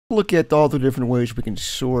Look at all the different ways we can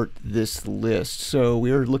sort this list. So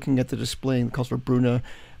we are looking at the display calls for Bruna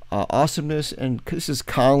awesomeness, and this is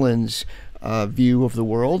Colin's view of the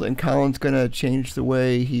world, and Colin's going to change the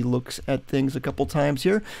way he looks at things a couple times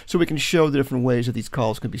here, so we can show the different ways that these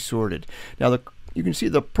calls can be sorted. Now you can see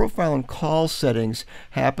the profile and call settings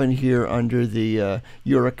happen here under the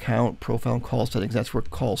your account profile and call settings. That's where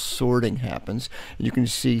call sorting happens. And you can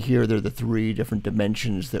see here there are the 3 different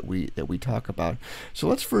dimensions that we talk about. So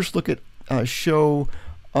let's first look at show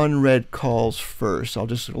unread calls first. I'll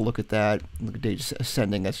just look at that. Look at date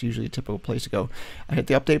ascending. That's usually a typical place to go. I hit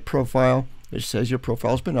the update profile. It says your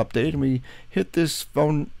profile has been updated, and we hit this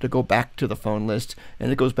phone to go back to the phone list,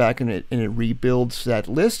 and it goes back and it rebuilds that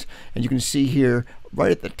list. And you can see here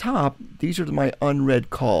right at the top, these are my unread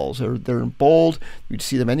calls. They're in bold. You'd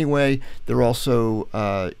see them anyway. They're also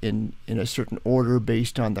in a certain order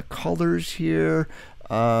based on the colors here,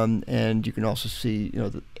 and you can also see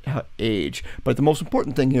the age. But the most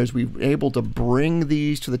important thing here is we were able to bring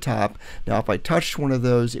these to the top. Now if I touched one of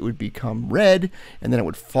those, it would become red, and then it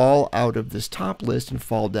would fall out of this top list and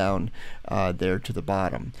fall down there to the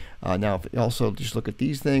bottom. Now if you also just look at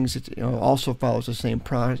these things, it also follows the same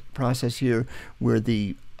process here, where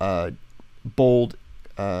the bold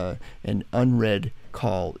and unread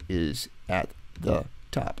call is at the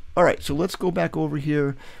top. All right, so let's go back over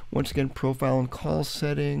here. Once again, profile and call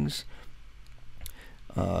settings.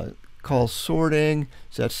 Call sorting,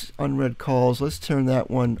 so that's unread calls. Let's turn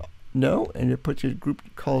that one no, and it puts your group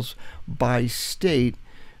calls by state.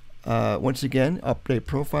 Once again, update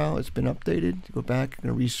profile, it's been updated. Go back, I'm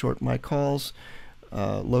going to resort my calls,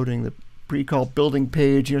 loading the pre-call building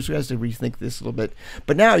page. So we have to rethink this a little bit.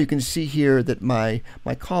 But now you can see here that my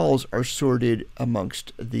calls are sorted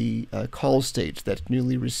amongst the call states. That's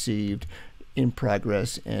newly received, in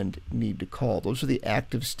progress, and need to call. Those are the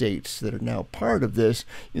active states that are now part of this.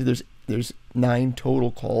 There's 9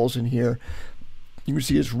 total calls in here. You can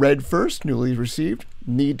see it's red first, newly received,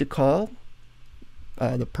 need to call,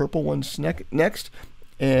 the purple one's next,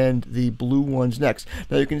 and the blue one's next.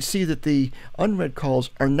 Now you can see that the unread calls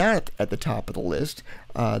are not at the top of the list.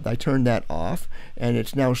 I turned that off, and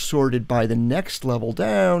it's now sorted by the next level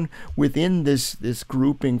down within this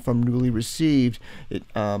grouping from newly received.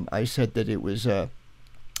 I said that it was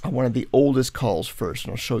one of the oldest calls first,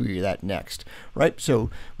 and I'll show you that next. Right? So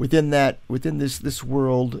within this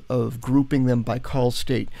world of grouping them by call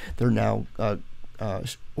state, they're now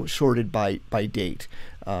sorted by date.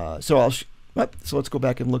 So let's go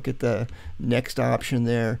back and look at the next option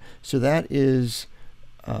there. So that is,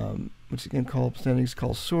 once again, call settings,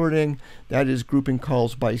 call sorting. That is grouping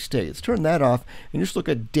calls by state. Let's turn that off and just look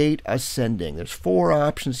at date ascending. There's 4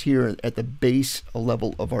 options here at the base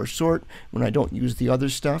level of our sort when I don't use the other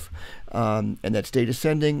stuff. And that's date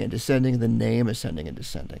ascending and descending, the name ascending and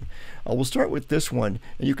descending. We'll start with this one.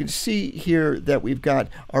 And you can see here that we've got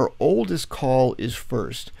our oldest call is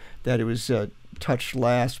first. That it was touched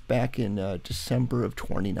last back in December of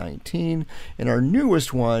 2019, and our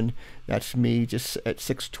newest one, that's me just at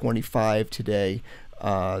 6:25 today,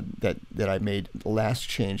 that I made the last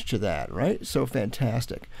change to that. Right, so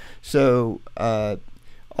fantastic. So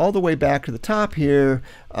all the way back to the top here,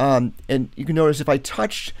 and you can notice if I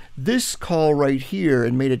touched this call right here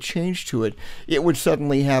and made a change to it, it would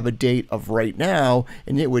suddenly have a date of right now,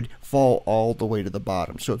 and it would fall all the way to the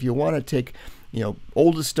bottom. So if you want to take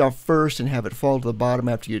oldest stuff first and have it fall to the bottom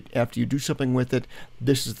after you do something with it,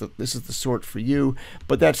 this is the sort for you.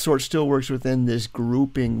 But that sort still works within this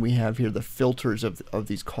grouping we have here, the filters of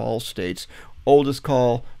these call states: oldest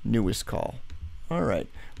call, newest call. All right,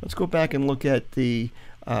 let's go back and look at the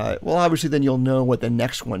well, obviously then you'll know what the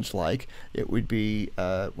next one's like. It would be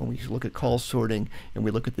when we look at call sorting and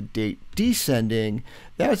we look at the date descending,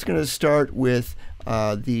 that's going to start with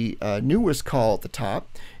the newest call at the top.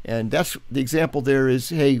 And that's the example there is,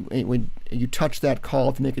 hey, when you touch that call,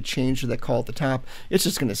 if you make a change to that call at the top, it's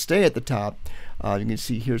just going to stay at the top. You can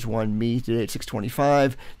see here's one, me today at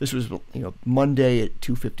 6:25. This was Monday at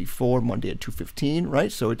 2:54, Monday at 2:15,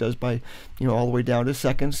 right? So it does by all the way down to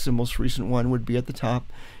seconds. The most recent one would be at the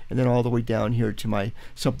top, and then all the way down here to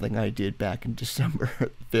something I did back in December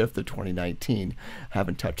 5th of 2019.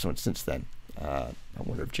 Haven't touched one since then. I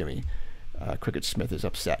wonder if Jimmy Cricket Smith is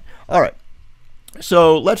upset. All right.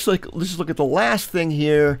 So let's just look at the last thing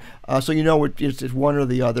here, so it's one or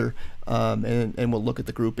the other, and we'll look at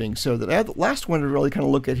the grouping. So the last one to really kind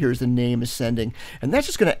of look at here is the name ascending, and that's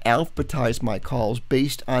just going to alphabetize my calls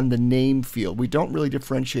based on the name field. We don't really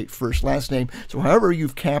differentiate first, last name. So however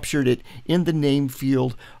you've captured it in the name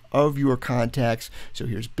field of your contacts. So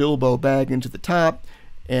here's Bilbo Baggins at the top,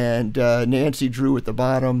 and Nancy Drew at the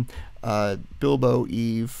bottom. Bilbo,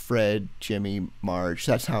 Eve, Fred, Jimmy, Marge.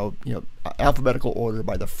 That's how, alphabetical order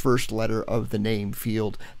by the first letter of the name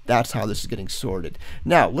field. That's how this is getting sorted.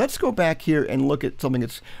 Now, let's go back here and look at something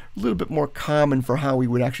that's a little bit more common for how we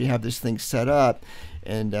would actually have this thing set up.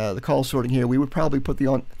 And the call sorting here, we would probably put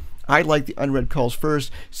I like the unread calls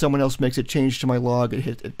first. Someone else makes a change to my log.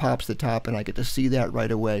 It pops the top, and I get to see that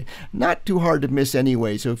right away. Not too hard to miss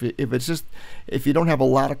anyway. So if you don't have a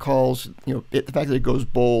lot of calls, the fact that it goes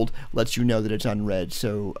bold lets you know that it's unread.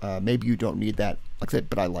 So maybe you don't need that, like I said,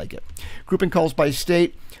 but I like it. Grouping calls by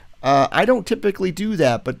state. I don't typically do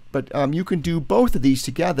that, but you can do both of these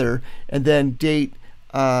together, and then date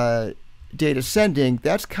ascending.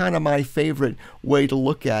 That's kind of my favorite way to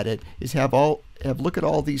look at it. Is look at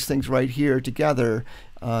all these things right here together,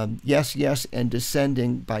 yes, yes, and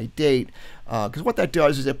descending by date, because what that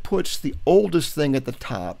does is it puts the oldest thing at the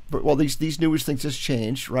top. Well, these newest things just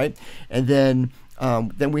changed, right? And then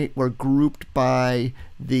we're grouped by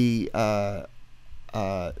the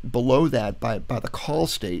below that by the call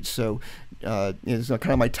state. So it's kind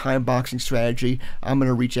of my time boxing strategy. I'm going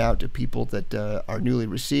to reach out to people that are newly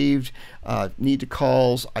received, need to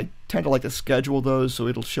calls. I tend to like to schedule those so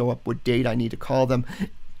it'll show up what date I need to call them.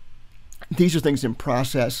 These are things in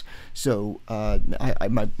process, so I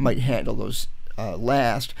might handle those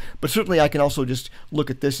last. But certainly I can also just look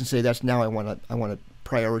at this and say that's now I want to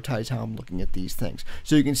prioritize how I'm looking at these things.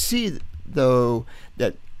 So you can see though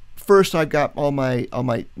that first I've got all my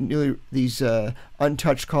these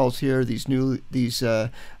untouched calls here, these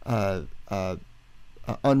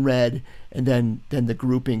unread, and then the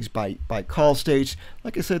groupings by call states.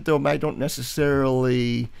 Like I said though, I don't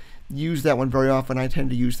necessarily use that one very often. I tend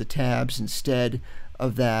to use the tabs instead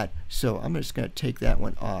of that. So I'm just going to take that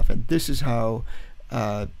one off. And this is how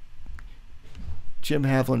Jim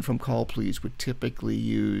Havlin from CallPlease would typically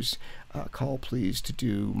use CallPlease to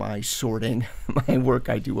do my sorting, my work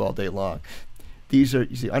I do all day long. These are,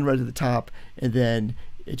 you see, unread at the top, and then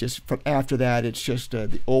it just from after that it's just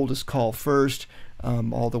the oldest call first,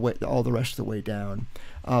 all the rest of the way down.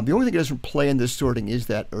 The only thing that doesn't play in this sorting is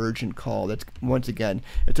that urgent call. That's once again,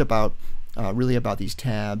 it's about really about these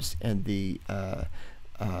tabs and the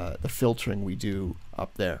filtering we do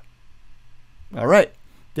up there. All right,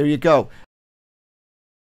 there you go.